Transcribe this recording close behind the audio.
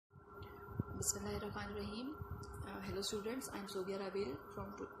Bismillahirrahmanirrahim. Hello students, I am Sogya Rabil from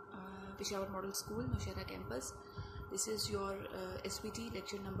Peshawar Model School, Nowshera campus. This is your SPT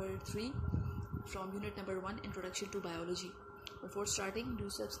lecture number 3 from unit number 1, Introduction to Biology. Before starting, do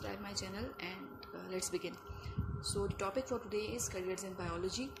subscribe my channel and let's begin. So the topic for today is careers in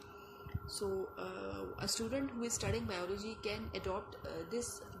biology. So a student who is studying biology can adopt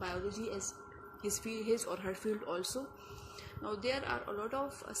this biology as his or her field also. Now there are a lot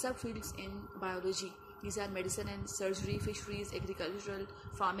of subfields in biology. These are medicine and surgery, fisheries, agricultural,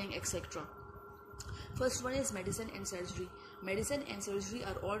 farming, etc. First one is medicine and surgery. Medicine and surgery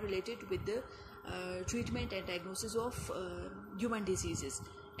are all related with the treatment and diagnosis of human diseases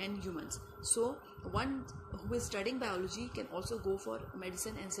and humans. So one who is studying biology can also go for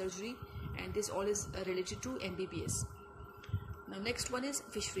medicine and surgery, and this all is related to MBBS. Now next one is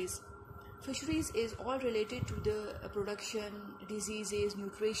fisheries. Fisheries is all related to the production, diseases,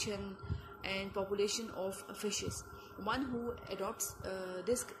 nutrition and population of fishes. One who adopts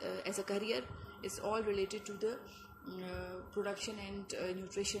this as a career is all related to the production and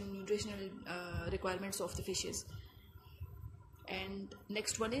nutritional requirements of the fishes. And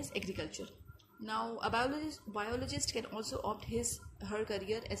next one is agriculture. Now a biologist can also opt her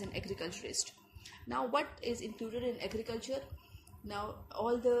career as an agriculturist. Now what is included in agriculture? Now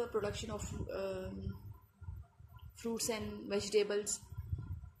all the production of fruits and vegetables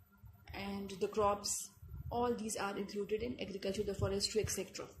and the crops, all these are included in agriculture, the forestry,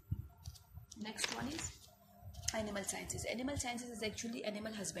 etc. Next one is animal sciences. Animal sciences is actually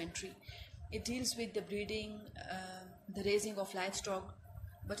animal husbandry. It deals with the breeding, the raising of livestock.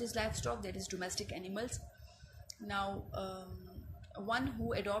 What is livestock? That is domestic animals. Now one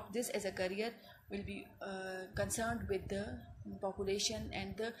who adopts this as a career will be concerned with the population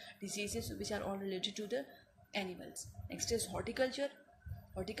and the diseases which are all related to the animals. Next is horticulture.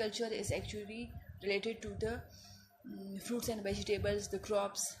 Horticulture is actually related to the fruits and vegetables, the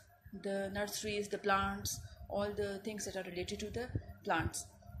crops, the nurseries, the plants, all the things that are related to the plants.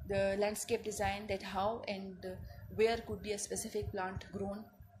 The landscape design, that how and where could be a specific plant grown.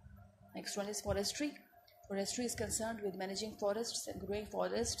 Next one is forestry. Forestry is concerned with managing forests and growing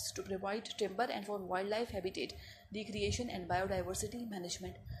forests to provide timber and for wildlife habitat, recreation and biodiversity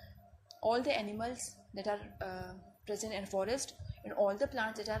management. All the animals that are present in forest and all the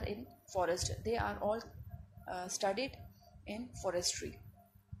plants that are in forest, they are all studied in forestry.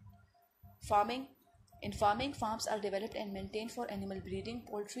 Farming. In farming, farms are developed and maintained for animal breeding,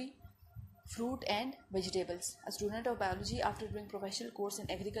 poultry, fruit and vegetables. A student of biology, after doing professional course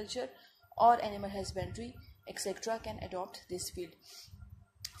in agriculture or animal husbandry, etc., can adopt this field.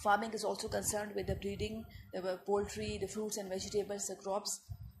 Farming is also concerned with the breeding, the poultry, the fruits and vegetables, the crops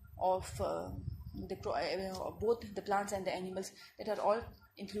of both the plants and the animals, that are all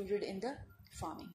included in the farming.